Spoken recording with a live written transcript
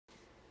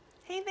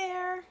Hey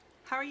there,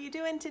 how are you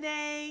doing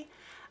today?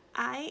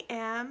 I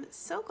am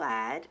so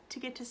glad to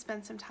get to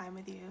spend some time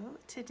with you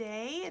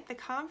today at the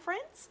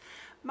conference.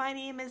 My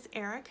name is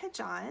Erica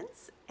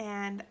Johns,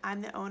 and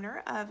I'm the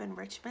owner of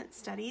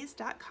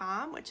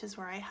enrichmentstudies.com, which is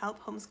where I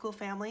help homeschool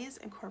families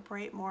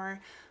incorporate more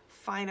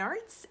fine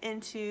arts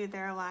into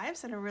their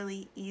lives in a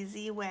really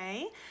easy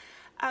way.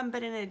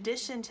 But in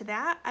addition to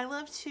that, I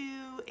love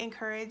to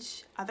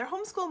encourage other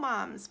homeschool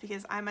moms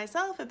because I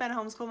myself have been a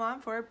homeschool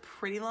mom for a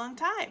pretty long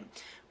time.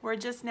 We're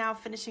just now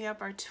finishing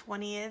up our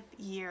 20th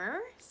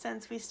year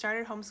since we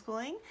started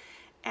homeschooling,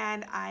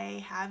 and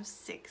I have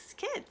 6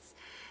 kids.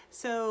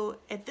 So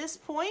at this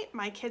point,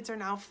 my kids are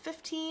now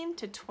 15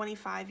 to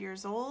 25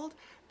 years old.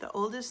 The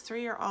oldest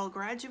 3 are all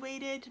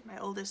graduated. My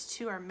oldest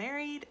 2 are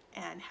married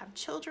and have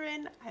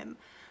children. I'm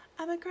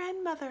a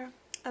grandmother.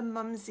 A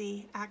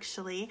mumsy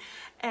actually,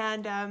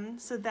 and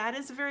so that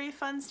is a very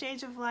fun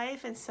stage of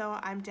life. And so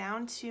I'm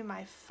down to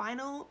my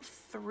final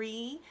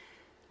 3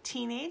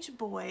 teenage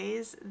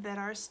boys that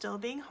are still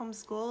being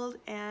homeschooled,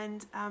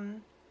 and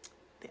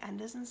the end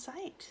is in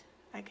sight.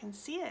 I can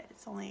see it.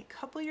 It's only a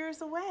couple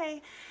years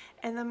away,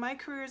 and then my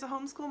career as a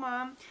homeschool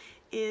mom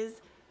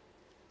is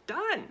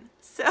done.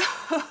 So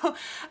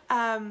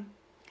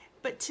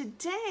but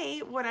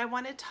today what I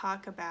want to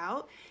talk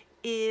about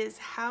is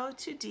how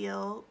to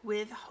deal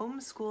with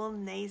homeschool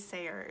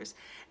naysayers.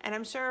 And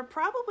I'm sure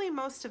probably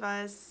most of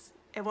us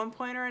at one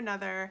point or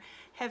another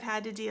have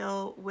had to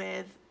deal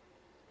with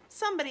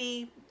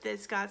somebody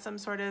that's got some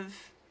sort of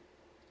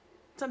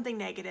something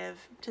negative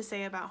to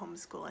say about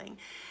homeschooling.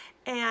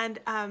 And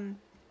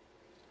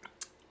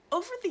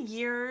over the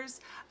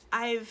years,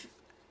 I've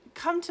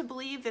come to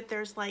believe that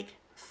there's like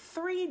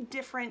 3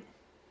 different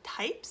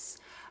types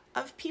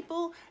of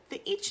people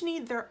that each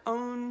need their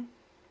own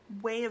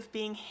way of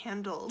being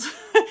handled.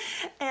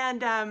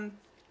 and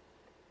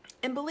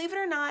believe it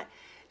or not,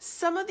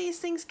 some of these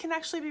things can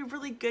actually be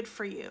really good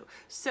for you.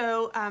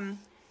 So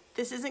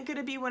this isn't going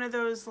to be one of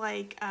those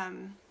like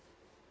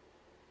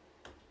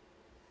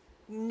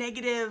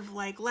negative,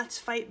 like let's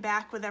fight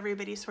back with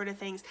everybody sort of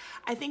things.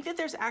 I think that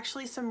there's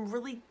actually some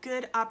really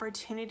good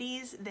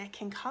opportunities that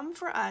can come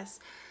for us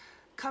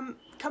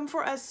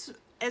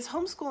as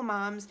homeschool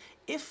moms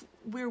if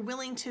we're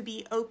willing to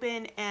be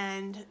open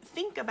and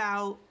think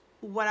about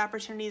what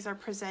opportunities are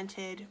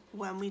presented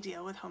when we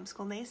deal with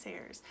homeschool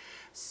naysayers.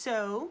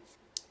 So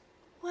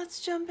let's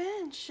jump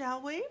in,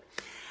 shall we?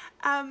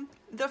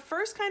 The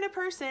first kind of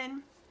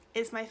person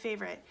is my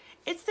favorite.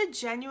 It's the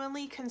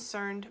genuinely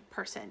concerned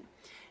person.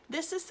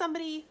 This is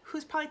somebody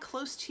who's probably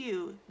close to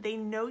you. They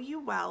know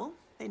you well,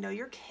 they know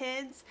your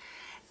kids,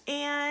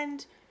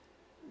 and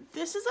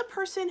this is a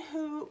person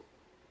who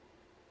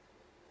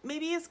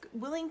maybe is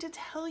willing to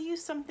tell you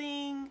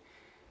something,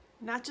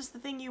 not just the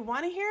thing you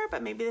want to hear,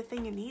 but maybe the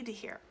thing you need to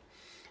hear.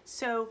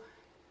 So,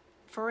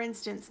 for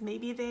instance,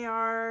 maybe they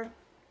are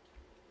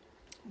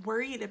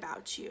worried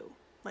about you.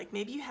 Like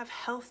maybe you have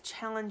health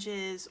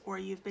challenges, or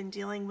you've been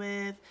dealing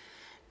with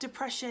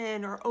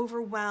depression or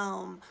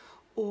overwhelm,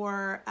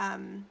 or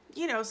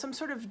you know, some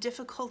sort of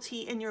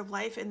difficulty in your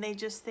life, and they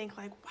just think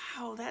like,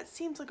 wow, that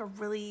seems like a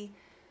really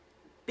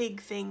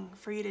big thing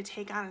for you to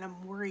take on, and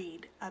I'm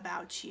worried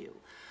about you.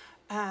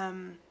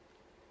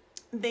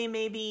 They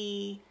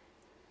maybe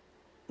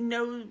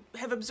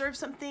have observed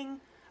something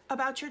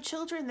about your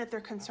children that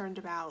they're concerned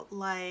about,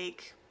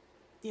 like,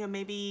 you know,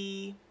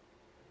 maybe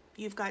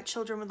you've got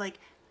children with like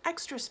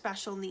extra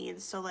special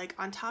needs. So like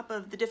on top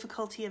of the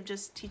difficulty of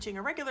just teaching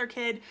a regular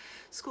kid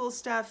school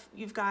stuff,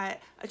 you've got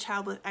a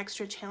child with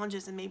extra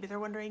challenges, and maybe they're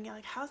wondering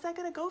like, how's that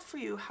going to go for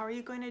you? How are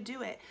you going to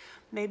do it?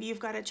 Maybe you've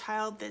got a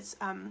child that's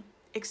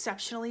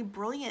exceptionally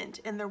brilliant,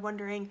 and they're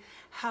wondering,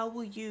 how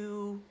will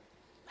you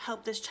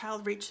help this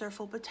child reach their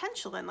full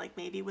potential? And like,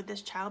 maybe would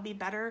this child be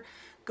better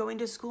going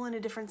to school in a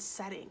different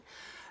setting?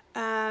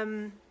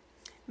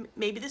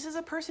 Maybe this is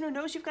a person who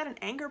knows you've got an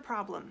anger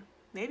problem.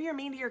 Maybe you're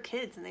mean to your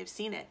kids and they've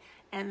seen it,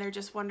 and they're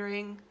just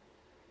wondering,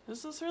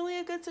 is this really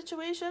a good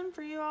situation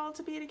for you all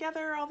to be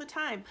together all the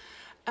time?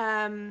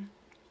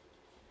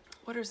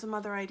 What are some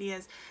other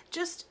ideas?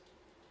 Just,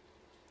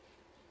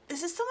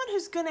 this is someone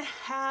who's gonna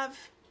have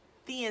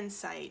the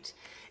insight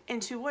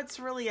into what's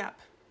really up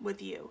with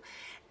you.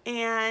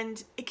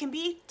 And it can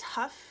be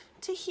tough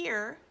to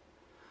hear,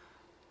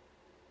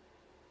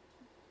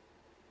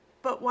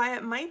 but why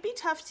it might be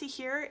tough to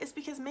hear is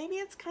because maybe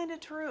it's kind of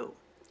true,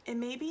 and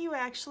maybe you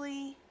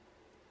actually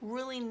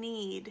really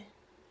need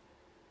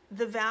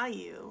the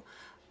value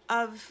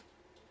of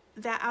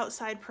that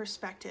outside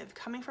perspective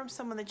coming from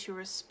someone that you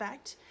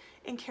respect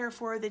and care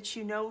for, that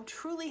you know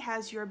truly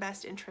has your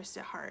best interest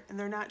at heart, and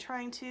they're not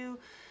trying to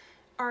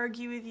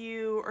argue with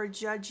you or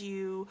judge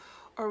you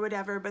or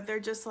whatever, but they're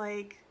just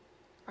like,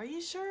 are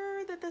you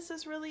sure that this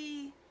is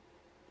really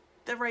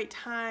the right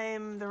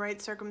time, the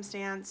right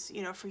circumstance,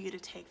 you know, for you to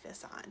take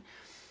this on?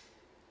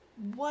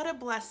 What a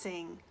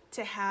blessing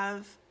to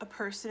have a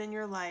person in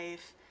your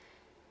life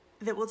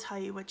that will tell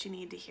you what you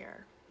need to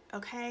hear,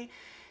 okay?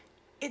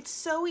 It's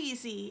so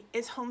easy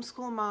as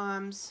homeschool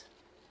moms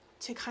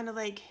to kind of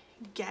like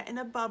get in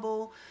a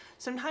bubble.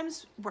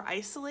 Sometimes we're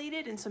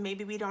isolated, and so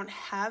maybe we don't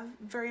have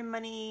very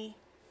many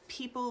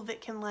people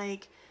that can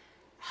like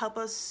help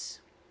us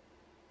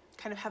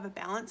kind of have a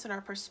balance in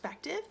our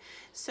perspective.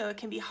 So it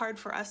can be hard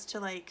for us to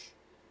like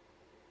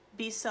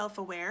be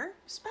self-aware,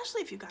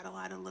 especially if you've got a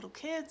lot of little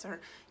kids,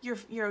 or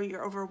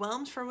you're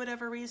overwhelmed for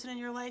whatever reason in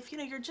your life. You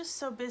know, you're just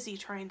so busy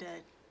trying to,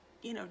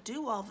 you know,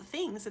 do all the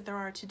things that there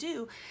are to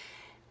do.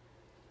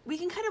 We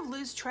can kind of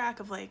lose track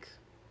of like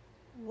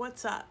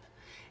what's up,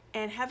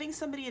 and having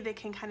somebody that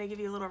can kind of give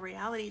you a little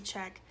reality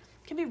check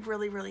can be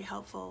really, really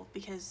helpful,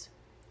 because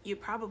you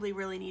probably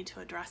really need to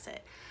address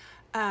it.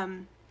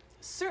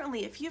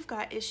 Certainly if you've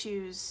got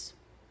issues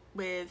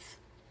with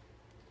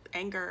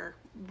anger,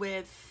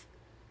 with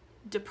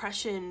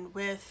depression,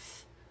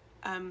 with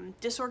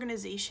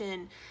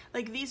disorganization,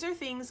 like these are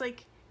things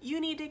like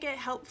you need to get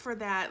help for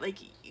that.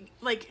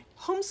 Like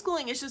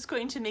homeschooling is just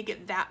going to make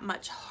it that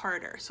much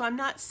harder. So I'm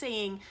not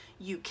saying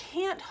you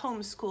can't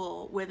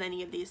homeschool with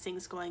any of these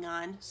things going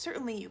on.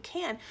 Certainly you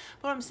can.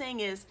 But what I'm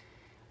saying is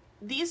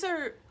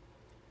there's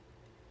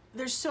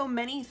so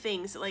many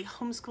things that like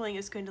homeschooling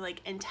is going to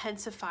like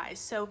intensify.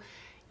 So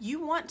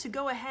you want to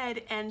go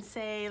ahead and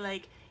say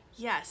like,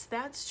 yes,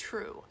 that's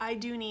true. I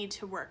do need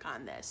to work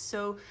on this.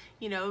 So,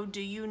 you know,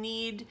 do you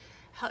need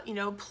help, you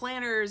know,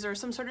 planners or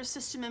some sort of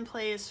system in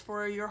place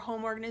for your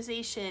home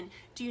organization?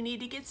 Do you need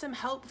to get some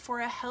help for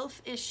a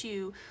health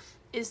issue?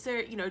 Is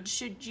there, you know,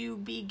 should you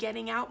be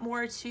getting out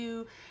more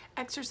to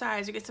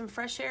exercise or get some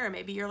fresh air?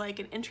 Maybe you're like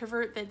an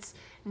introvert that's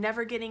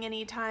never getting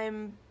any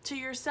time to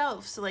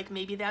yourself. So like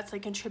maybe that's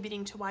like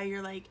contributing to why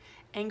you're like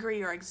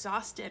angry or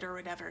exhausted or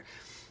whatever.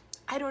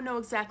 I don't know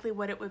exactly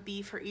what it would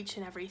be for each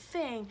and every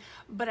thing,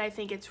 but I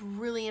think it's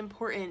really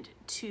important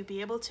to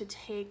be able to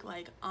take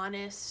like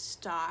honest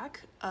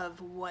stock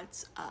of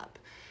what's up.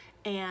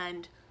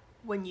 And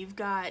when you've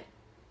got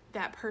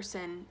that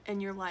person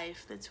in your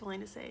life that's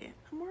willing to say,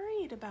 I'm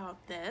worried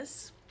about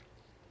this,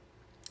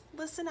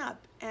 listen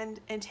up and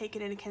take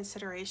it into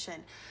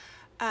consideration.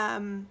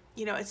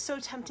 You know, it's so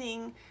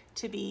tempting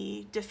to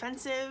be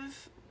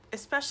defensive,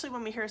 especially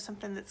when we hear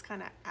something that's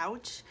kind of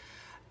ouch.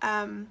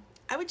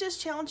 I would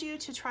just challenge you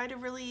to try to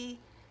really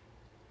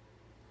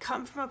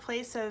come from a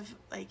place of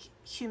like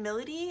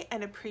humility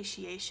and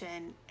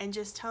appreciation, and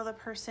just tell the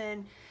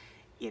person,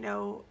 you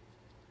know,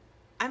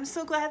 I'm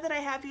so glad that I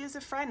have you as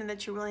a friend and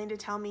that you're willing to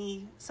tell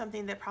me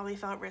something that probably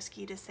felt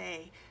risky to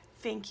say.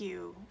 Thank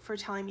you for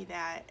telling me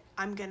that.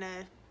 I'm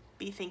gonna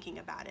be thinking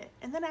about it.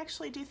 And then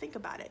actually do think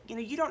about it. You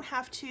know, you don't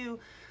have to, you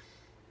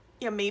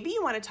know, maybe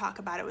you want to talk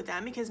about it with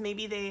them because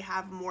maybe they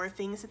have more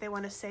things that they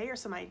want to say or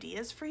some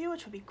ideas for you,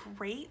 which would be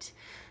great.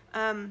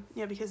 You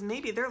know, because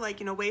maybe they're like,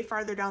 you know, way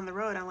farther down the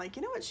road. I'm like,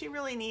 you know what she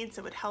really needs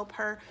that would help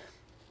her.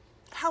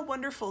 How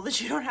wonderful that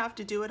you don't have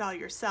to do it all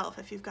yourself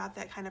if you've got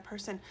that kind of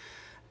person.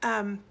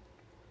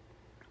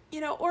 You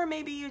know, or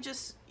maybe you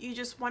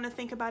just want to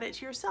think about it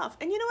to yourself.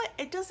 And you know what?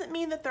 It doesn't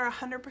mean that they're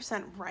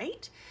 100%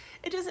 right.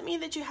 It doesn't mean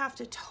that you have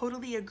to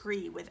totally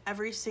agree with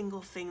every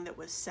single thing that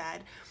was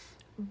said.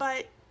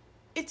 But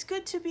it's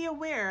good to be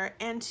aware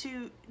and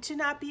to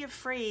not be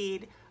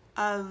afraid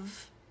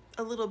of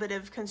a little bit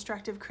of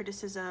constructive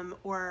criticism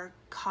or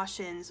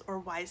cautions or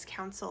wise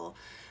counsel,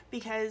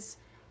 because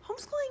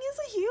homeschooling is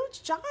a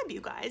huge job,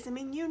 you guys. I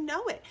mean, you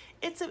know it.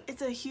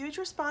 It's a huge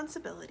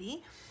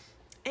responsibility,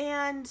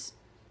 and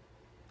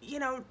you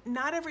know,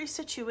 not every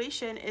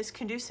situation is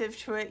conducive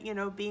to it, you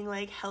know, being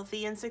like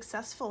healthy and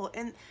successful,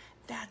 and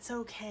that's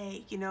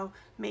okay. You know,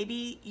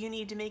 maybe you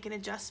need to make an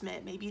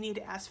adjustment. Maybe you need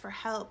to ask for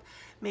help.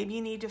 Maybe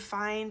you need to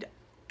find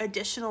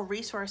additional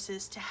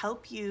resources to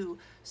help you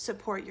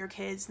support your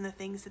kids and the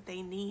things that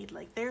they need.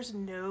 Like, there's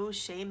no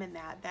shame in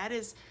that. That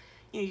is,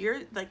 you know,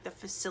 you're like the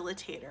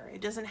facilitator.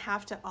 It doesn't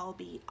have to all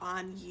be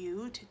on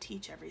you to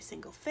teach every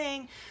single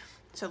thing,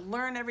 to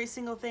learn every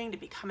single thing, to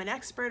become an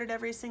expert at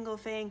every single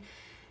thing.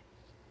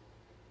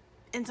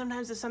 And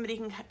sometimes if somebody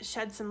can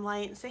shed some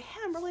light and say,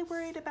 hey, I'm really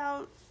worried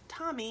about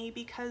Tommy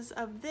because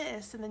of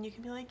this, and then you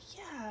can be like,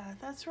 yeah,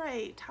 that's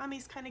right.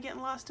 Tommy's kind of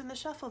getting lost in the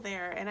shuffle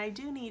there, and I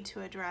do need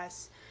to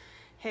address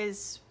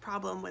his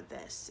problem with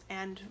this,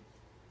 and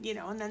you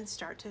know, and then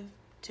start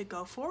to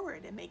go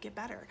forward and make it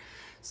better.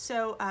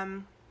 So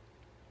I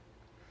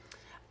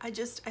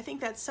think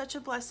that's such a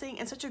blessing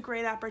and such a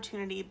great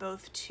opportunity,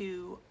 both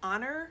to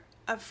honor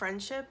a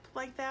friendship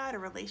like that, a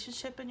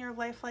relationship in your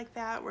life like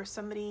that, where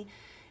somebody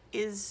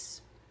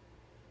is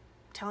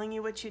telling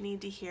you what you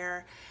need to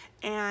hear,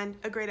 and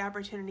a great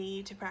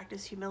opportunity to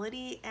practice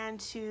humility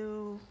and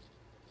to,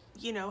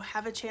 you know,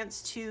 have a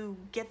chance to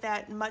get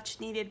that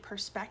much needed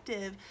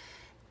perspective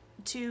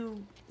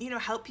to, you know,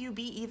 help you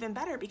be even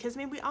better. Because I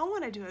mean, we all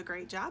want to do a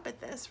great job at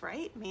this,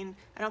 right? I mean,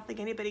 I don't think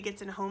anybody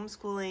gets in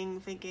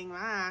homeschooling thinking,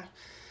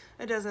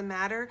 it doesn't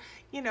matter.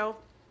 You know,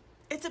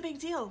 it's a big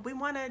deal. We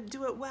want to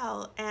do it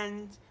well.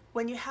 And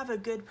when you have a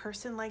good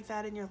person like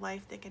that in your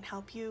life that can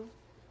help you,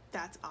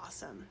 that's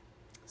awesome.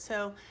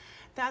 So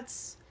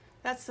that's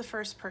the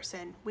first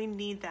person. We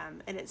need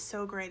them, and it's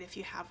so great if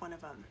you have one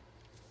of them.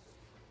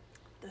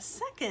 The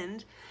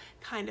second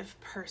kind of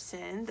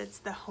person that's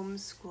the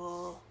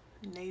homeschool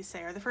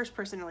naysayer. The first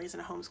person really isn't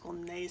a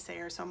homeschool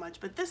naysayer so much,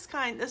 but this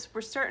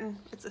we're starting,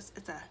 it's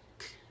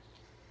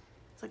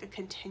like a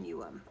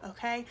continuum,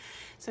 okay?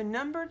 So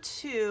number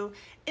 2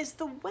 is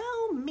the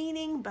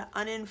well-meaning but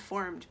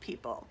uninformed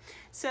people.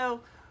 So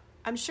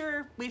I'm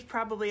sure we've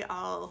probably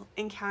all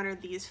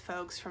encountered these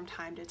folks from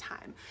time to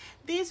time.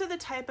 These are the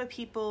type of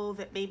people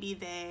that maybe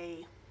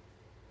they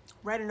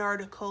read an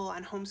article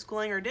on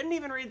homeschooling or didn't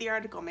even read the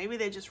article. Maybe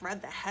they just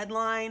read the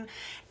headline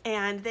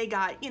and they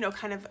got,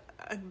 kind of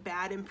a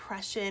bad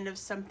impression of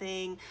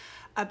something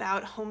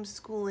about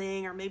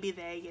homeschooling, or maybe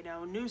they,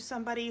 knew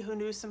somebody who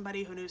knew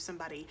somebody who knew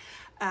somebody,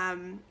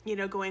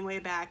 going way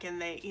back,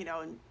 and they,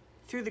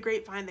 through the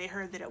grapevine, they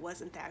heard that it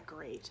wasn't that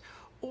great,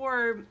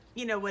 or,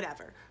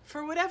 whatever.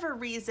 For whatever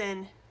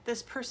reason,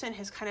 this person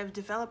has kind of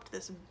developed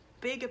this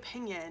big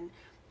opinion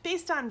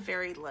based on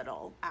very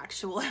little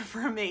actual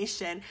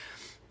information.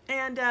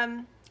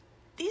 And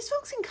these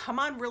folks can come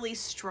on really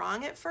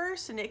strong at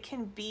first, and it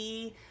can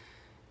be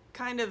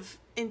kind of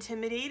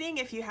intimidating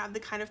if you have the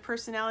kind of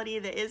personality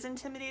that is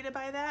intimidated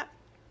by that.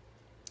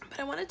 But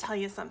I want to tell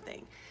you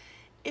something.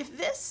 If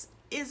this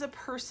is a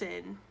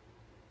person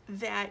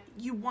that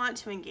you want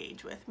to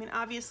engage with, I mean,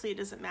 obviously it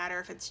doesn't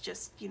matter if it's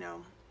just,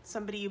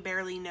 somebody you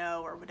barely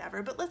know or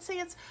whatever, but let's say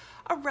it's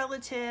a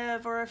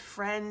relative or a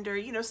friend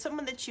or,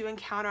 someone that you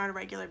encounter on a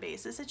regular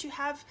basis that you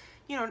have,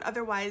 an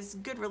otherwise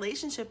good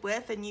relationship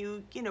with, and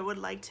you would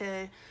like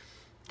to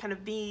kind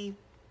of be,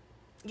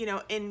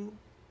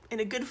 in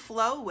a good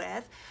flow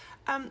with.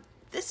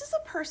 This is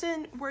a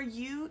person where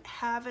you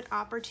have an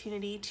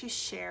opportunity to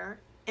share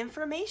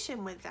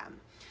information with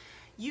them.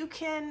 You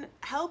can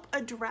help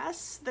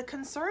address the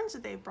concerns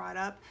that they've brought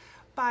up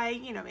by,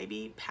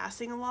 maybe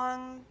passing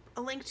along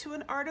a link to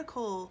an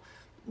article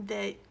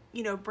that,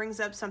 brings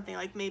up something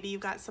like maybe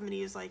you've got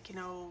somebody who's like,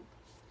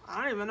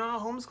 I don't even know how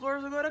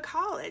homeschoolers will go to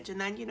college. And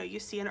then, you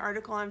see an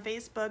article on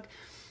Facebook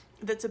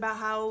that's about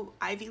how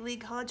Ivy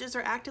League colleges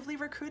are actively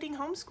recruiting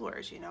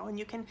homeschoolers, and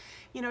you can,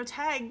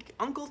 tag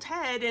Uncle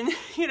Ted and,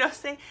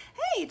 say,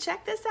 hey,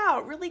 check this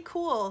out, really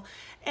cool.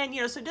 And,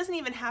 so it doesn't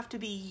even have to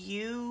be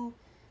you,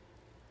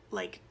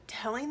 like,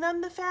 telling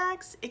them the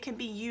facts. It can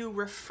be you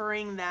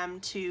referring them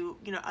to,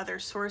 other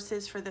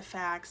sources for the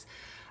facts.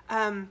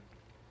 So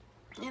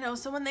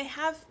when they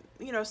have,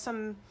 when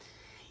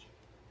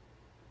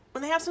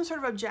they have some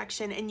sort of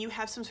objection and you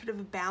have some sort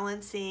of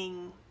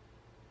balancing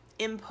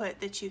input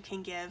that you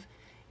can give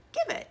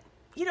it,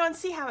 and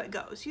see how it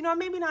goes.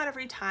 Maybe not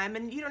every time,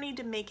 and you don't need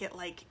to make it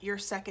like your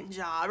second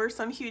job or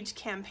some huge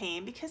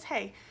campaign, because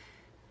hey,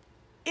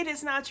 it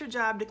is not your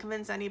job to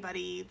convince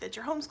anybody that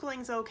your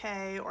homeschooling's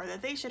okay or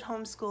that they should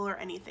homeschool or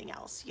anything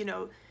else.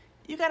 You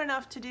got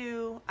enough to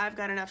do, I've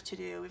got enough to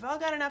do, we've all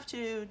got enough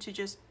to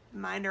just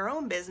mind our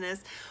own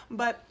business,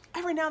 but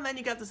every now and then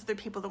you got those other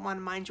people that want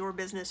to mind your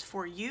business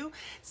for you.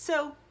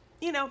 So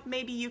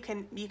maybe you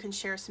can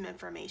share some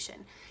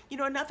information.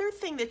 Another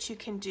thing that you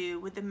can do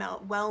with the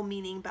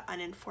well-meaning but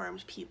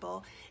uninformed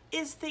people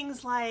is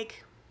things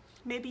like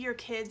maybe your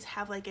kids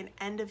have like an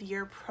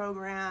end-of-year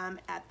program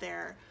at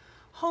their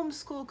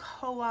homeschool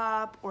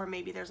co-op, or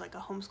maybe there's like a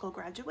homeschool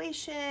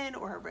graduation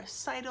or a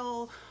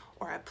recital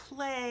or a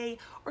play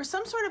or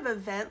some sort of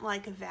event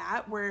like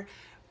that where,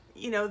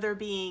 they're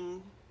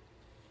being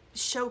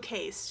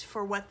showcased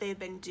for what they've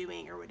been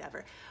doing or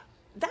whatever.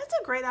 That's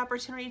a great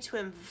opportunity to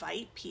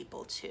invite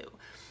people to.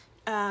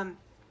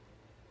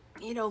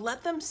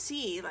 Let them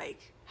see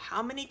like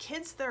how many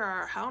kids there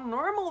are, how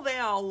normal they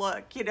all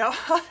look,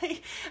 how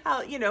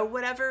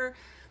whatever,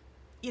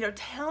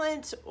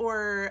 talent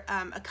or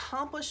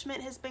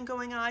accomplishment has been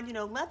going on,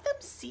 let them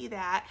see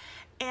that,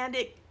 and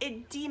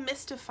it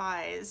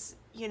demystifies,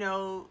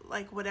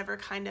 like whatever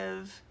kind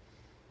of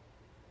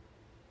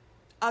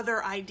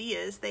other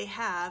ideas they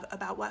have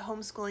about what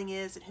homeschooling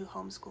is and who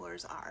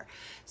homeschoolers are.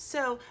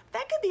 So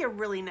that could be a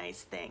really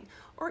nice thing.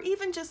 Or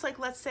even just like,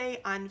 let's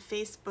say on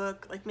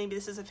Facebook, like maybe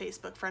this is a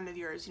Facebook friend of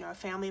yours, a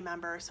family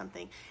member or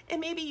something,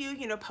 and maybe you,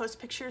 post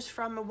pictures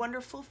from a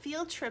wonderful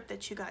field trip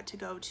that you got to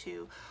go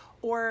to,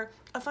 or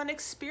a fun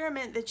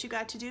experiment that you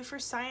got to do for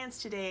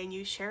science today, and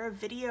you share a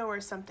video or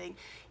something,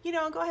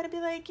 go ahead and be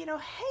like,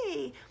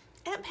 hey,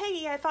 Aunt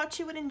Peggy, I thought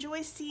you would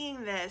enjoy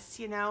seeing this,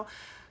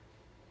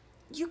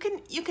 You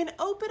can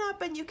open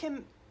up and you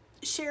can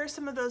share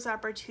some of those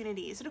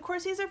opportunities. And of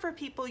course, these are for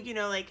people,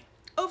 like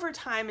over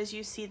time, as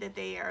you see that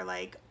they are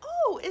like,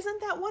 oh, isn't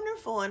that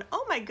wonderful? And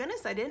oh my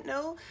goodness, I didn't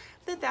know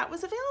that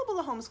was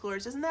available to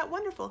homeschoolers. Isn't that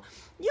wonderful?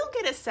 You'll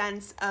get a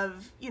sense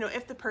of,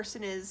 if the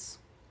person is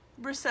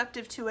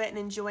receptive to it and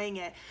enjoying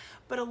it.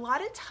 But a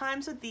lot of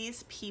times with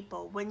these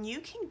people, when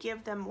you can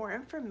give them more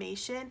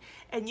information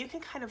and you can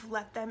kind of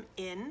let them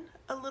in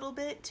a little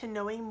bit to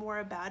knowing more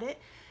about it,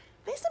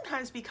 they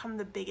sometimes become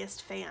the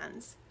biggest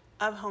fans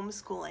of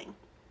homeschooling.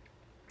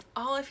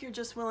 All if you're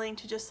just willing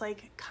to just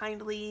like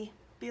kindly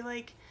be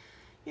like,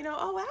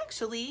 oh,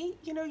 actually,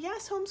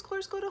 yes,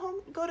 homeschoolers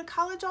go to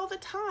college all the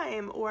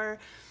time, or,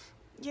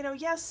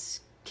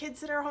 yes,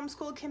 kids that are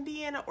homeschooled can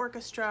be in an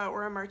orchestra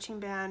or a marching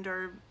band,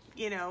 or,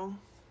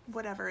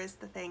 whatever is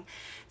the thing.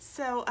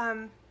 So,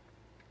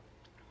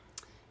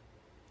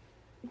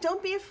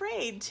 don't be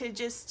afraid to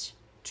just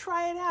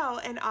try it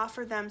out and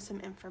offer them some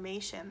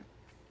information.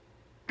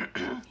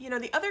 You know,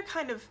 the other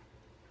kind of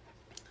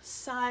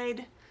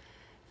side,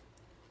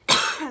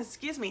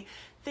 excuse me,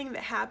 thing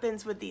that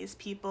happens with these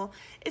people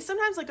is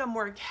sometimes like a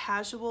more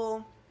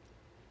casual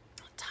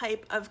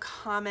type of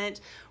comment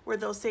where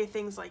they'll say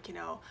things like, you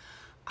know,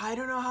 I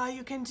don't know how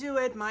you can do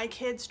it. My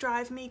kids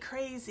drive me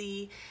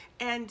crazy.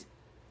 And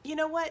you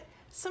know what?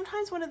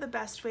 Sometimes one of the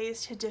best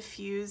ways to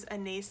diffuse a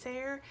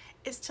naysayer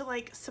is to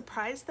like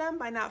surprise them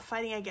by not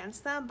fighting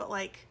against them, but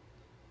like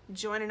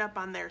joining up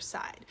on their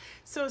side.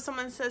 So if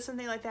someone says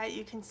something like that,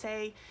 you can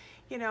say,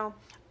 you know,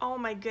 oh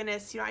my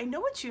goodness, you know, I know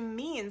what you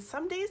mean.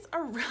 Some days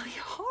are really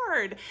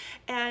hard,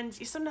 and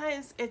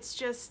sometimes it's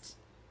just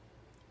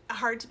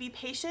hard to be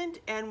patient,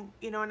 and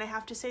you know, and I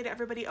have to say to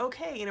everybody,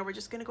 okay, you know, we're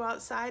just gonna go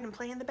outside and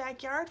play in the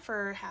backyard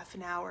for half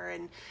an hour,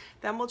 and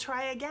then we'll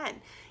try again,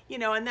 you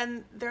know, and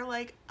then they're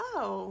like,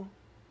 oh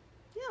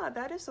yeah,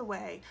 that is a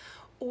way.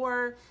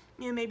 Or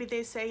you know, maybe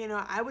they say, you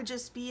know, I would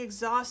just be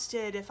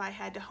exhausted if I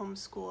had to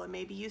homeschool. And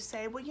maybe you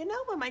say, well, you know,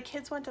 when my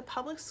kids went to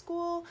public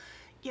school,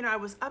 you know, I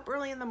was up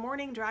early in the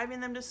morning driving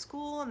them to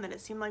school, and then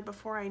it seemed like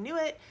before I knew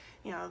it,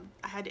 you know,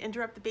 I had to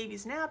interrupt the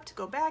baby's nap to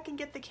go back and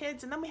get the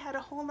kids, and then we had a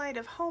whole night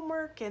of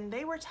homework, and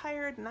they were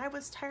tired and I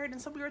was tired,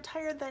 and so we were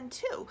tired then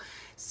too.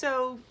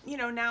 So, you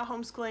know, now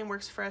homeschooling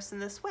works for us in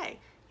this way,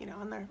 you know,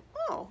 and they're,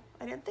 oh,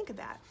 I didn't think of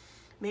that.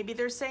 Maybe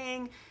they're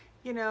saying,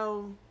 you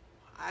know,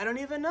 I don't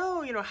even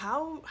know, you know,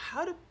 how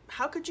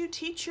could you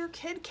teach your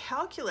kid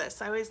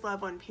calculus? I always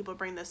love when people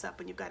bring this up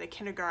when you've got a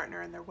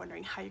kindergartner and they're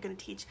wondering how you're going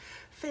to teach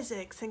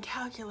physics and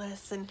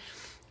calculus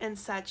and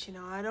such. You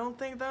know, I don't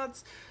think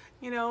that's,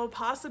 you know, a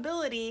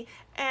possibility.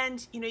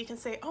 And, you know, you can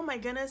say, oh my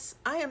goodness,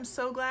 I am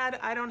so glad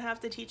I don't have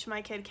to teach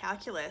my kid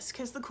calculus.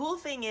 Because the cool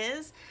thing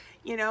is,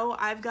 you know,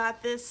 I've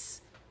got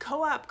this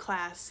co-op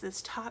class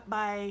that's taught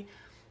by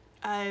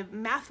a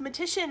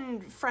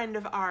mathematician friend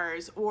of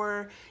ours,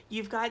 or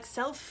you've got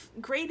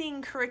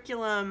self-grading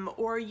curriculum,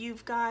 or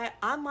you've got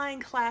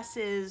online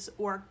classes,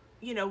 or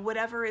you know,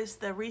 whatever is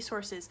the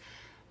resources.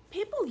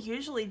 People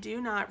usually do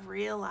not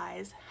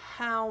realize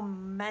how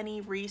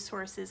many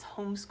resources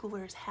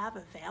homeschoolers have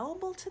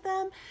available to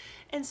them,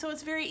 and so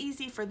it's very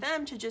easy for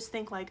them to just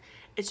think like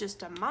it's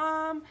just a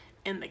mom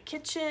in the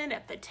kitchen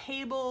at the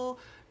table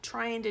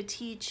trying to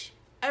teach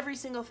every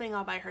single thing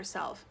all by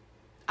herself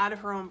out of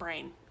her own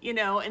brain, you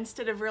know,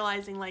 instead of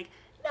realizing like,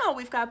 no,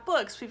 we've got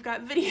books, we've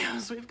got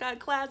videos, we've got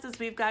classes,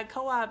 we've got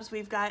co-ops,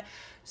 we've got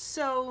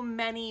so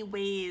many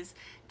ways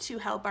to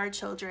help our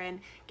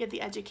children get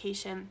the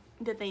education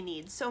that they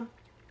need. So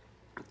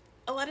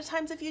a lot of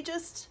times if you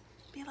just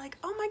be like,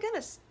 oh my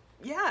goodness,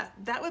 yeah,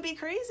 that would be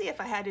crazy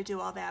if I had to do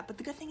all that. But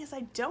the good thing is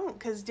I don't,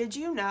 because did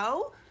you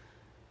know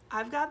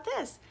I've got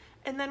this?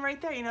 And then right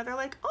there, you know, they're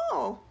like,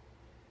 oh,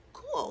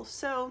 cool.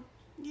 So,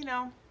 you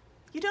know,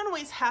 you don't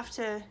always have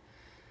to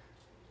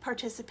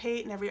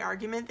participate in every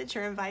argument that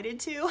you're invited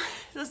to.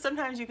 So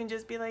sometimes you can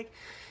just be like,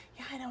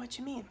 yeah, I know what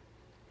you mean.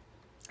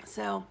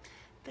 So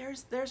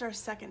there's our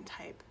second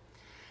type.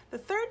 The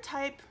third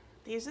type,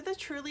 these are the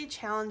truly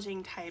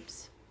challenging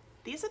types.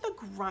 These are the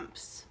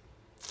grumps.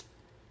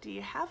 Do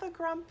you have a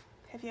grump?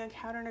 Have you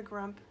encountered a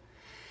grump?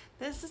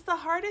 This is the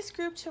hardest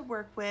group to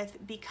work with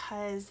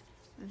because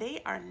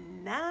they are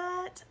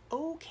not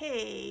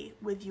okay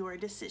with your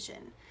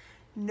decision.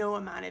 No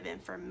amount of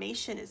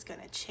information is going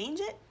to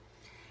change it.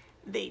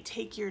 They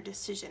take your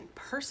decision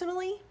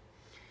personally.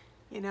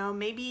 You know,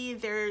 maybe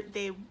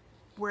they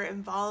were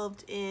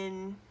involved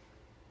in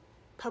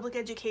public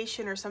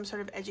education or some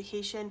sort of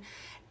education,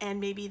 and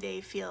maybe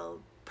they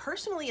feel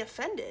personally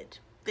offended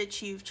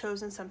that you've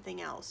chosen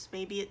something else.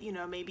 Maybe, you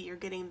know, maybe you're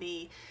getting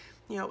the,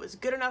 you know, it was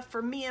good enough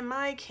for me and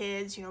my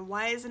kids, you know,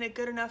 why isn't it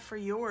good enough for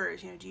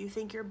yours? You know, do you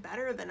think you're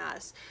better than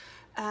us?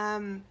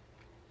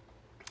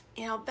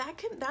 You know,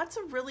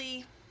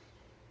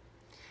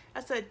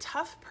 that's a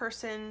tough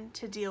person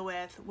to deal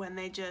with when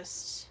they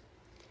just,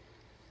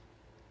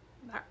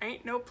 there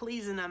ain't no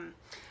pleasing them.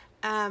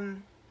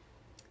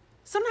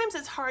 Sometimes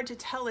it's hard to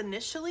tell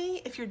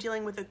initially if you're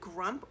dealing with a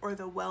grump or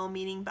the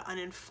well-meaning but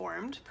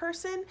uninformed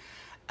person.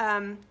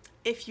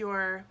 If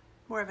you're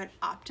more of an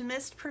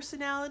optimist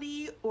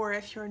personality, or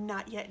if you're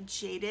not yet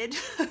jaded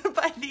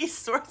by these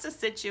sorts of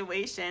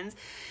situations,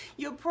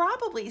 you'll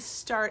probably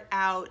start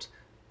out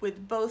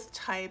with both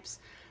types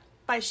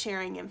by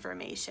sharing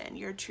information.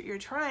 You're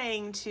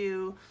trying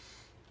to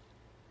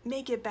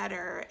make it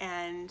better,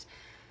 and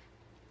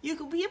you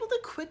can be able to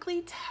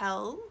quickly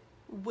tell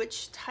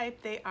which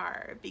type they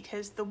are,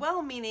 because the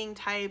well-meaning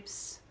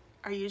types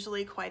are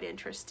usually quite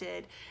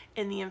interested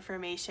in the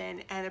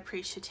information and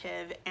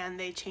appreciative, and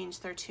they change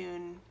their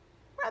tune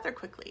rather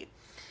quickly.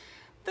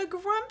 The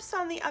grumps,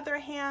 on the other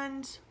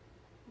hand,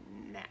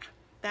 nah,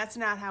 that's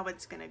not how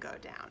it's gonna go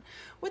down.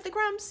 With the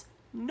grumps,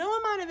 no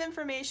amount of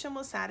information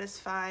will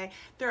satisfy.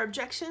 Their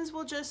objections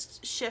will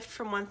just shift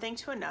from one thing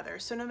to another.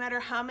 So no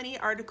matter how many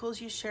articles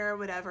you share or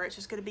whatever, it's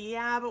just gonna be,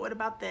 yeah, but what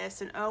about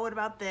this? And oh, what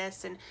about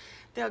this? And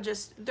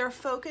their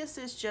focus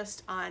is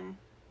just on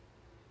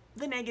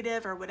the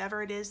negative or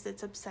whatever it is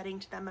that's upsetting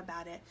to them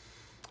about it.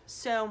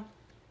 So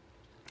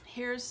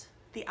here's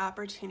the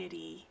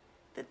opportunity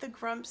that the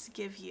grumps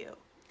give you.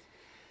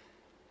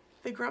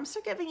 The grumps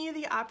are giving you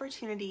the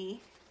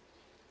opportunity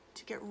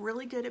to get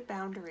really good at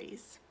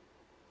boundaries.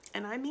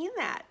 And I mean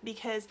that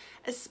because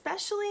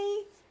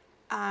especially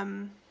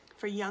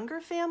for younger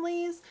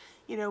families,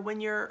 you know,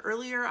 when you're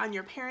earlier on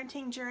your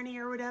parenting journey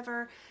or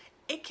whatever,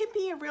 it can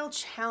be a real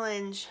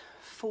challenge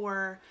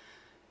for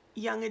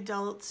young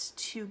adults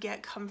to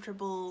get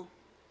comfortable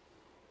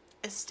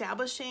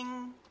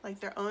establishing like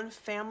their own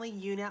family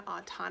unit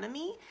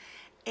autonomy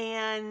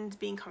and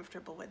being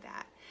comfortable with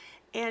that.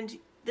 And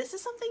this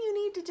is something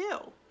you need to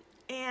do.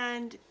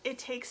 And it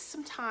takes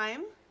some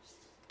time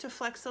to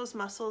flex those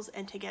muscles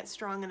and to get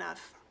strong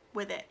enough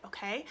with it,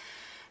 okay?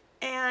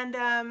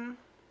 And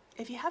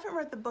if you haven't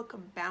read the book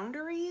of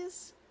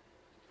Boundaries,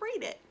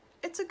 read it.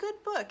 It's a good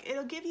book.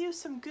 It'll give you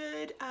some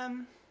good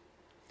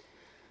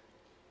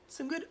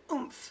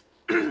oomph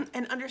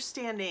and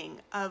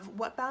understanding of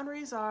what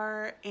boundaries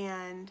are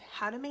and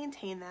how to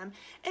maintain them.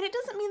 And it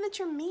doesn't mean that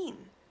you're mean.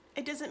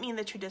 It doesn't mean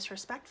that you're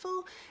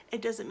disrespectful.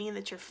 It doesn't mean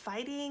that you're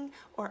fighting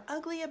or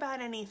ugly about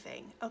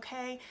anything,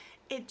 okay?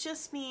 It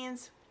just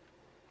means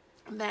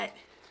that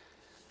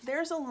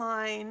there's a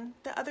line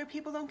that other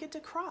people don't get to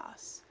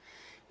cross.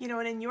 You know,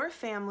 and in your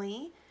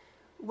family,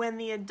 when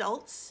the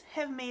adults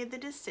have made the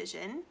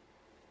decision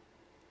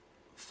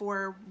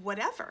for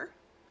whatever,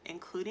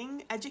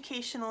 including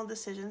educational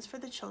decisions for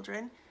the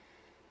children,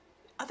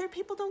 other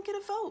people don't get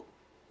a vote.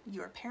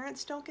 Your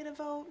parents don't get a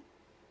vote.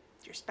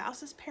 Your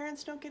spouse's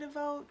parents don't get a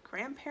vote.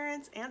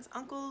 Grandparents, aunts,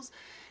 uncles,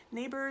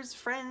 neighbors,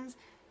 friends.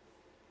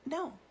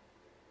 No.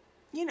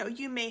 You know,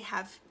 you may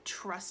have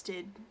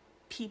trusted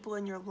people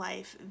in your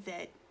life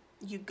that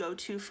you go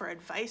to for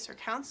advice or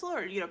counsel,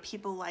 or, you know,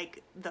 people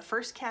like the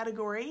first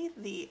category,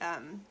 the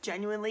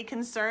genuinely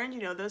concerned, you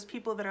know, those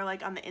people that are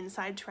like on the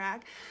inside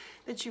track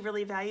that you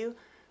really value.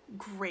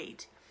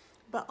 Great.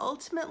 But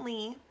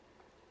ultimately,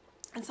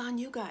 it's on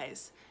you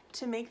guys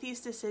to make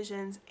these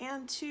decisions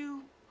and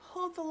to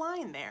hold the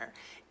line there.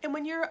 And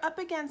when you're up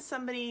against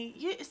somebody,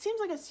 it seems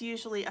like it's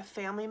usually a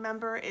family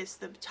member is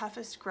the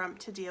toughest grump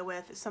to deal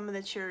with, someone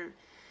that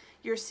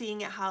you're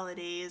seeing at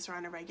holidays or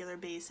on a regular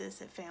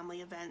basis at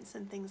family events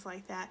and things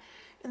like that.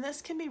 And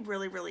this can be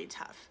really, really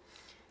tough.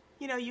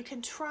 You know, you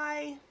can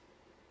try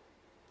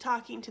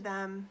talking to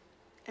them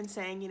and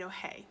saying, you know,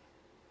 hey,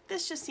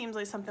 this just seems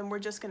like something we're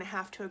just going to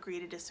have to agree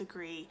to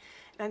disagree.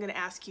 And I'm going to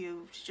ask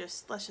you to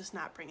let's just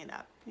not bring it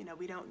up. You know,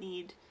 we don't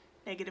need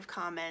negative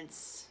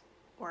comments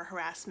or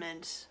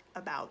harassment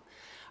about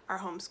our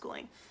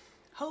homeschooling.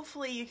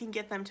 Hopefully you can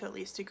get them to at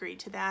least agree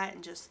to that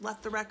and just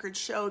let the record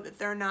show that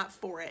they're not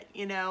for it,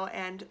 you know,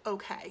 and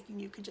okay,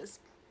 you could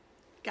just,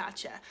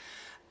 gotcha.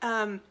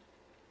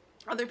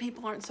 Other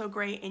people aren't so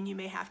great and you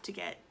may have to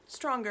get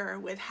stronger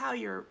with how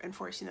you're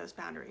enforcing those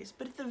boundaries.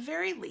 But at the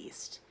very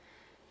least,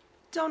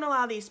 don't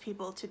allow these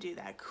people to do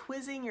that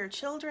quizzing your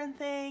children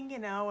thing, you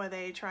know, where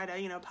they try to,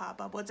 you know, pop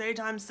up, what's 8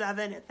 times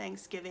 7 at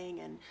Thanksgiving?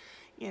 And,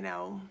 you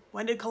know,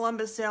 when did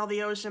Columbus sail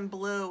the ocean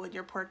blue? And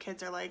your poor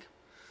kids are like,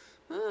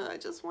 oh, I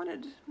just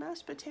wanted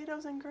mashed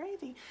potatoes and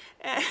gravy.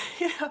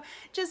 You know,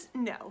 just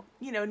no,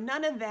 you know,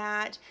 none of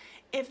that.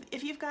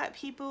 If you've got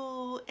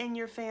people in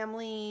your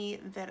family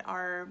that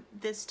are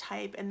this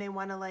type and they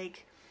want to,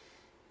 like,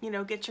 you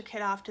know, get your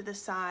kid off to the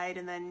side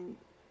and then,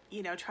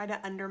 you know, try to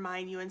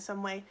undermine you in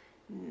some way,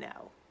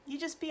 no. You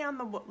just be on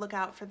the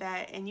lookout for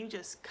that and you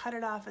just cut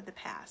it off at the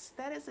pass.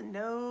 That is a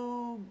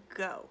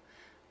no-go.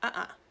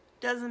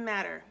 Doesn't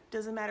matter.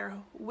 Doesn't matter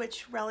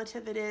which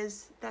relative it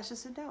is. That's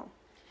just a no.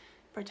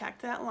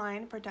 Protect that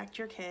line. Protect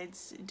your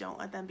kids. Don't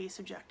let them be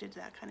subjected to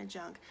that kind of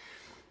junk.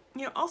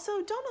 You know,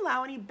 also don't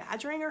allow any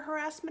badgering or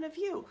harassment of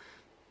you.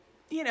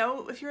 You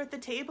know, if you're at the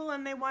table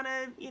and they want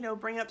to, you know,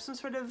 bring up some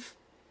sort of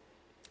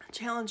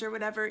challenge or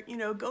whatever, you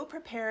know, go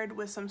prepared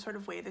with some sort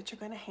of way that you're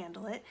going to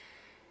handle it.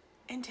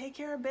 And take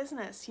care of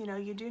business. You know,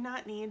 you do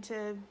not need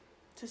to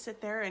sit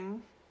there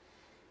and,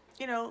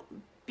 you know,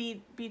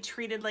 be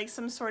treated like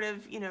some sort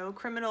of, you know,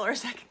 criminal or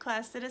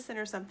second-class citizen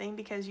or something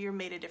because you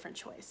made a different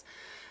choice.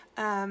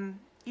 I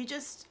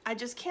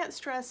just can't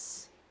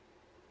stress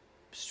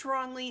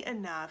strongly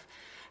enough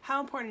how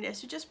important it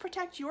is to just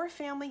protect your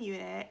family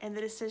unit and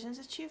the decisions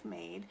that you've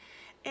made.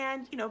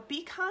 And, you know,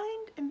 be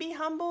kind and be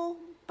humble,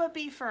 but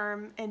be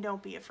firm and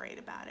don't be afraid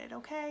about it,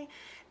 okay?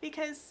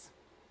 Because,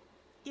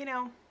 you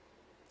know,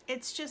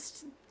 it's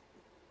just,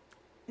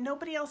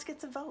 nobody else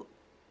gets a vote,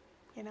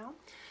 you know?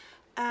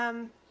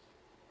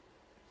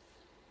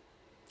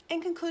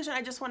 In conclusion,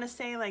 I just want to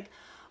say, like,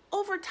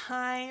 over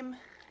time,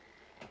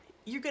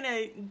 you're going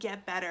to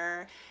get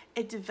better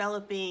at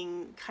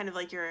developing kind of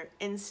like your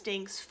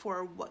instincts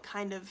for what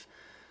kind of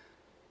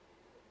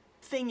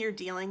thing you're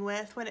dealing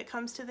with when it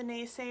comes to the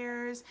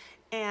naysayers,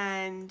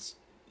 and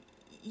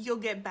you'll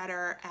get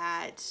better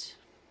at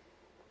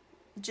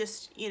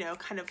just, you know,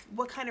 kind of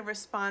what kind of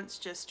response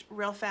just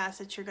real fast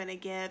that you're going to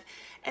give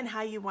and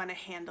how you want to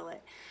handle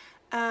it.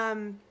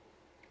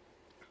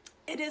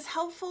 It is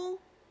helpful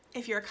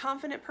if you're a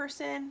confident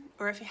person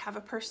or if you have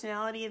a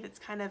personality that's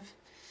kind of,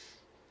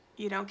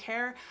 You don't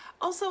care.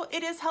 Also,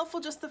 it is helpful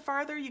just the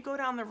farther you go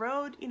down the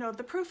road. You know,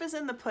 the proof is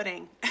in the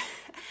pudding.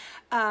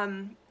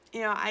 You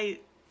know, I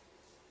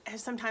have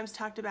sometimes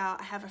talked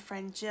about, I have a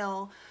friend,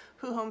 Jill,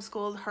 who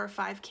homeschooled her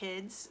 5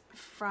 kids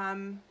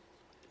from,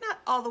 not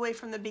all the way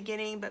from the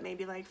beginning, but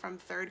maybe like from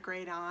 3rd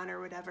grade on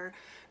or whatever.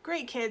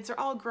 Great kids. They're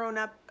all grown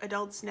up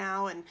adults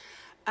now. And,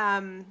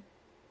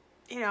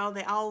 you know,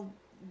 they all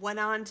went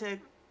on to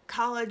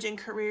college and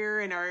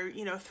career and are,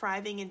 you know,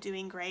 thriving and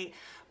doing great.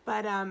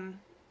 But,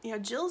 you know,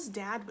 Jill's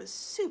dad was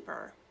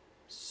super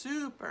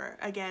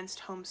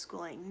against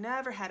homeschooling.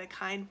 Never had a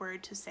kind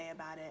word to say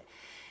about it.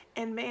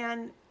 And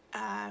man,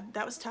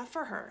 that was tough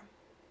for her,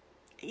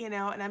 you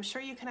know, and I'm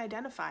sure you can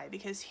identify,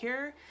 because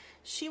here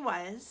she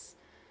was,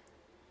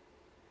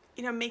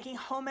 you know, making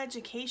home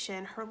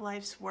education her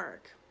life's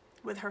work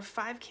with her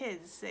 5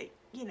 kids that,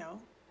 you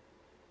know,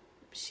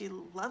 she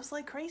loves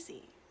like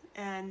crazy.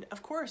 And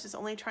of course is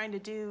only trying to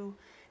do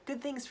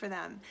good things for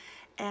them.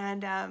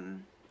 And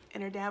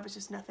her dad was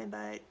just nothing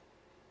but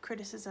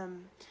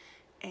criticism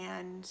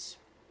and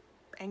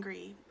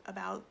angry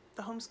about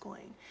the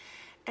homeschooling.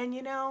 And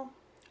you know,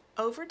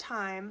 over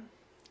time,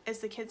 as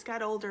the kids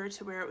got older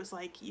to where it was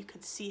like you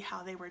could see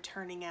how they were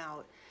turning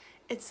out,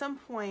 at some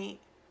point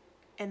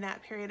in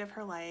that period of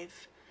her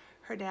life,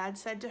 her dad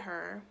said to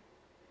her,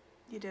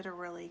 "You did a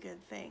really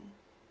good thing.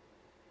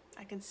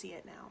 I can see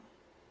it now,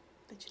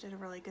 that you did a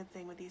really good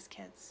thing with these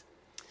kids."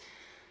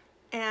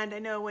 And I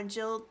know when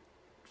Jill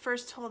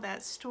first told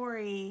that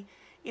story,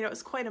 you know, it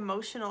was quite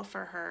emotional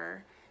for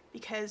her,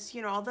 because,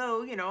 you know,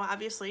 although, you know,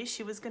 obviously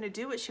she was going to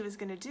do what she was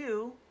going to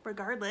do,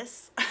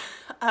 regardless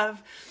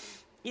of,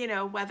 you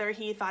know, whether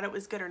he thought it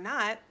was good or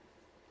not,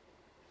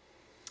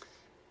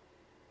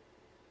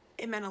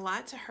 it meant a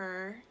lot to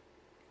her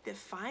that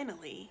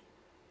finally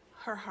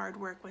her hard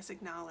work was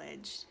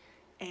acknowledged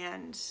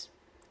and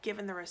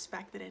given the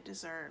respect that it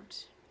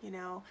deserved, you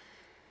know.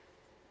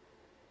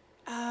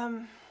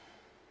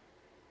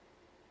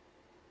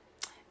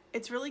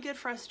 It's really good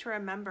for us to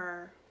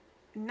remember,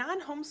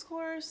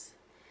 non-homeschoolers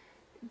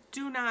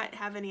do not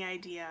have any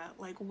idea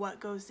like what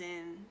goes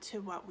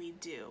into what we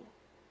do.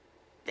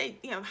 They,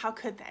 you know, how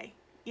could they?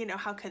 You know,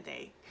 how could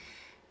they?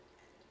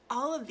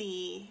 All of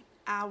the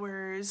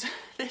hours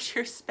that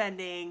you're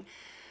spending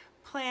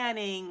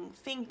planning,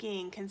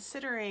 thinking,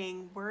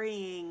 considering,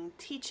 worrying,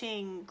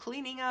 teaching,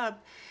 cleaning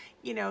up,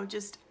 you know,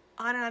 just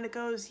on and on it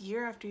goes,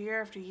 year after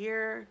year after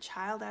year,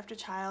 child after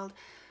child.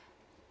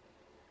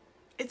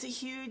 It's a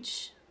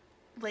huge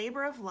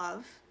labor of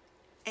love,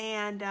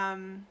 and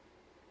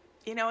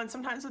you know, and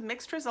sometimes with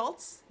mixed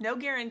results, no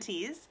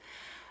guarantees,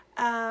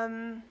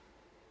 but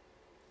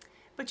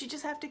you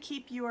just have to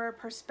keep your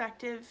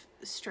perspective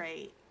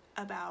straight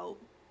about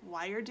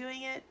why you're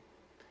doing it,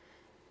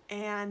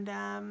 and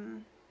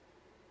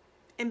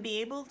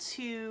be able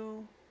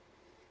to,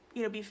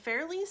 you know, be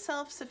fairly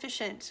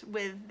self-sufficient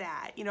with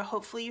that. You know,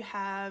 hopefully you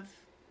have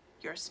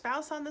your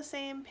spouse on the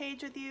same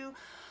page with you.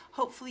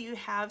 Hopefully you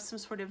have some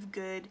sort of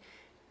good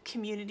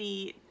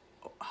community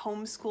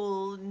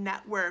homeschool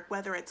network,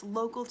 whether it's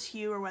local to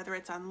you or whether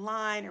it's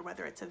online or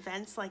whether it's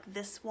events like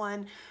this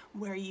one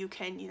where you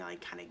can, you know,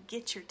 like kind of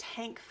get your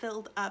tank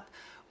filled up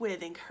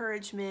with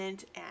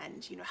encouragement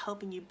and, you know,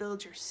 helping you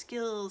build your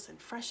skills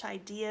and fresh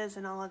ideas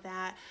and all of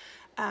that.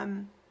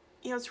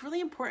 You know, it's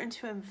really important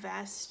to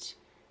invest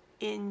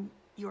in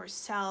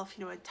yourself,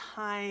 you know,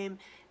 time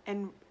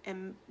and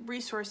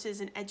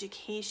resources and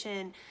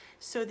education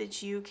so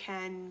that you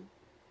can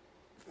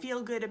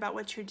feel good about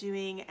what you're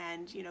doing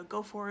and, you know,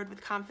 go forward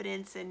with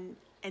confidence and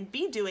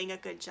be doing a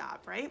good job,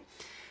 right?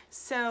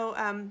 So,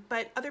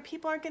 but other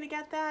people aren't going to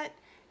get that.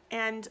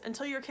 And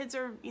until your kids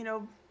are, you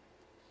know,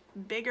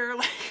 bigger,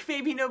 like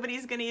maybe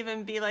nobody's going to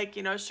even be like,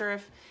 you know, sure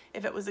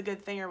if it was a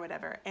good thing or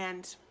whatever.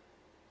 And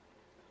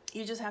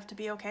you just have to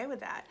be okay with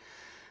that.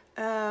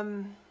 I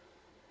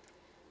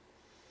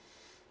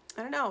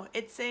don't know.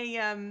 It's a,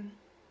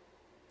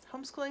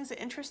 homeschooling's an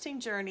interesting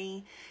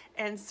journey,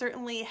 and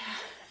certainly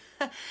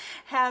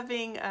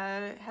having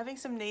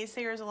some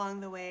naysayers along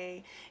the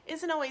way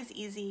isn't always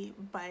easy,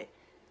 but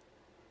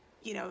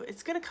you know,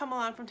 it's going to come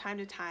along from time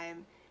to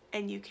time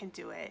and you can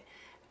do it.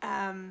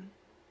 I'm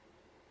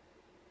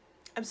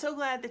so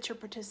glad that you're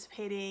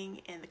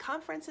participating in the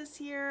conference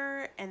this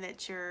year and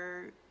that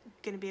you're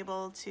going to be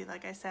able to,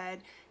 like I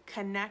said,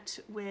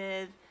 connect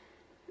with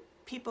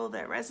people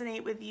that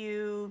resonate with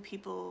you,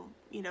 people,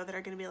 you know, that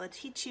are going to be able to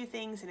teach you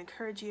things and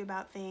encourage you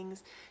about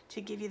things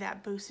to give you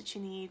that boost that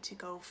you need to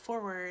go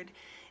forward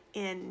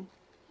in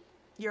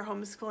your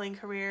homeschooling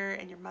career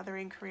and your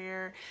mothering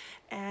career,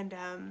 and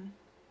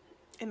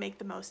make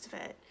the most of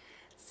it.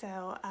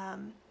 So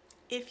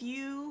if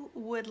you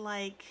would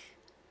like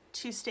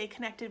to stay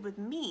connected with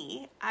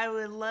me, I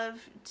would love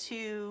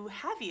to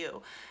have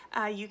you.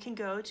 You can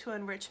go to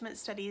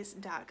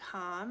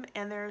enrichmentstudies.com,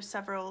 and there are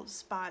several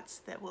spots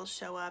that will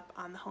show up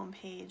on the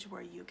homepage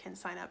where you can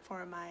sign up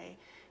for my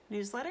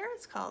newsletter.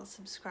 It's called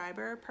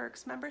Subscriber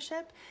Perks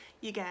Membership.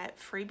 You get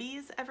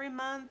freebies every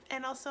month,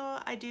 and also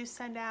I do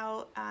send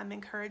out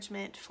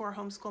encouragement for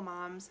homeschool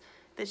moms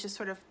that's just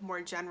sort of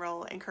more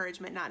general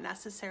encouragement, not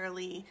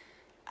necessarily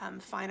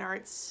fine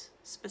arts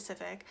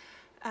specific.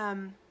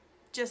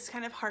 Just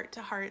kind of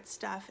heart-to-heart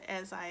stuff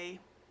as I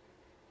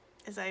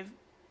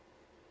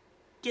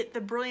get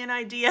the brilliant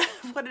idea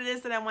of what it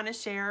is that I want to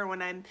share,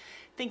 when I'm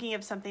thinking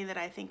of something that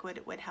I think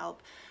would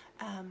help.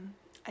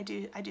 I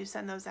do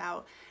send those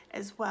out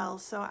as well.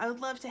 So I would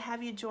love to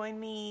have you join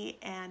me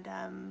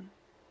and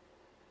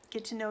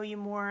get to know you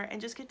more and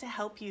just get to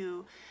help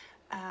you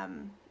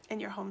in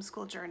your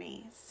homeschool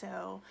journey.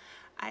 So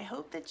I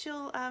hope that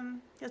you'll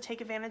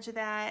take advantage of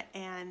that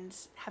and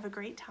have a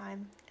great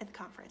time at the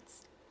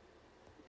conference.